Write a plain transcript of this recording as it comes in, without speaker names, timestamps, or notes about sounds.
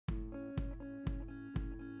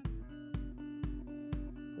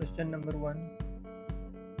Question number 1.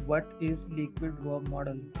 What is liquid drop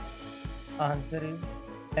model? Answer is,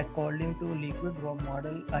 according to liquid drop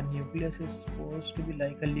model, a nucleus is supposed to be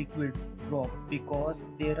like a liquid drop because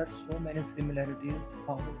there are so many similarities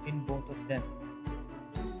found in both of them.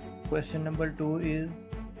 Question number 2 is,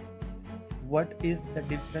 what is the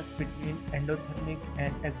difference between endothermic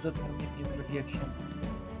and exothermic nuclear reaction?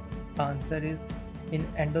 Answer is, in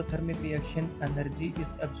endothermic reaction energy is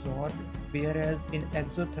absorbed, whereas in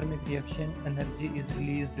exothermic reaction energy is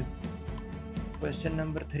released. Question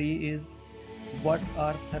number 3 is, what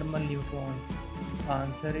are thermal neutrons?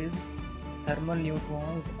 Answer is, thermal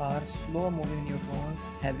neutrons are slow moving neutrons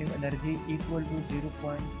having energy equal to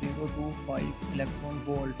 0.025 electron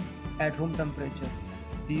volt at room temperature.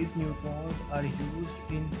 These neutrons are used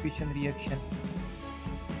in fission reaction.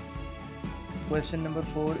 Question number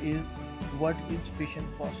 4 is, what is fission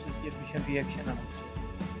process or fission reaction also?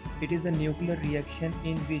 It is a nuclear reaction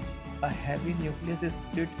in which a heavy nucleus is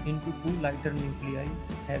split into two lighter nuclei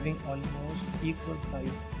having almost equal size,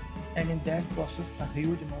 and in that process a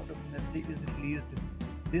huge amount of energy is released.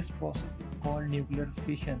 This process is called nuclear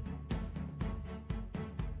fission.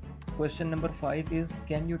 Question number 5 is,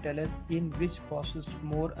 can you tell us in which process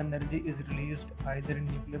more energy is released, either in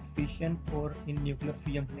nuclear fission or in nuclear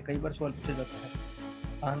fusion? कई बार सवाल पूछा जाता है.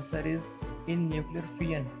 Answer is, in nuclear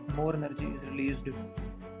fission more energy is released.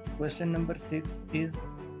 Question number 6 is,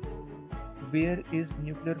 where is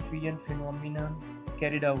nuclear fission phenomenon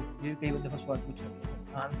carried out? ये कई दफा सवाल पूछा गया.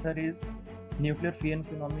 Answer is, nuclear fission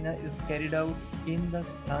phenomena is carried out in the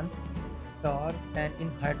sun, stars and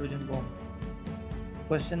in hydrogen bomb.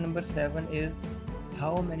 Question number 7 is,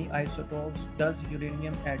 how many isotopes does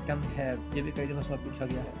uranium atom have? ये भी कई दफा सवाल पूछा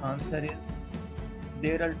गया है. Answer is,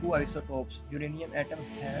 there are two isotopes. Uranium atom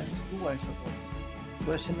has two isotopes.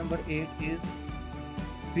 Question number 8 is,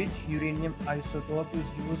 which uranium isotope is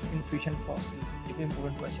used in fission process? ये भी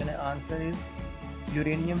important question है. Answer is,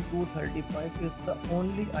 uranium-235 is the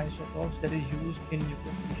only isotope that is used in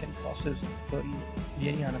nuclear fission process. Sorry,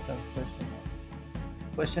 ये नहीं आना था question.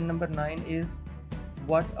 Question number 9 is,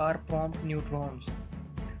 what are prompt neutrons?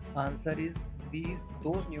 Answer is,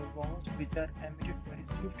 those neutrons which are emitted very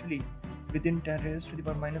swiftly within 10 raised to the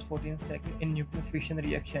power minus 14 seconds in nuclear fission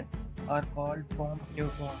reaction are called prompt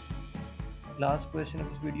neutrons. Last question of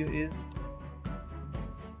this video is,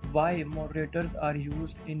 why moderators are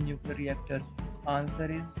used in nuclear reactors? Answer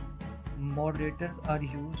is, moderators are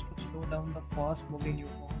used to slow down the fast moving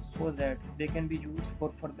neutrons so that they can be used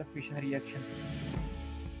for further fission reaction.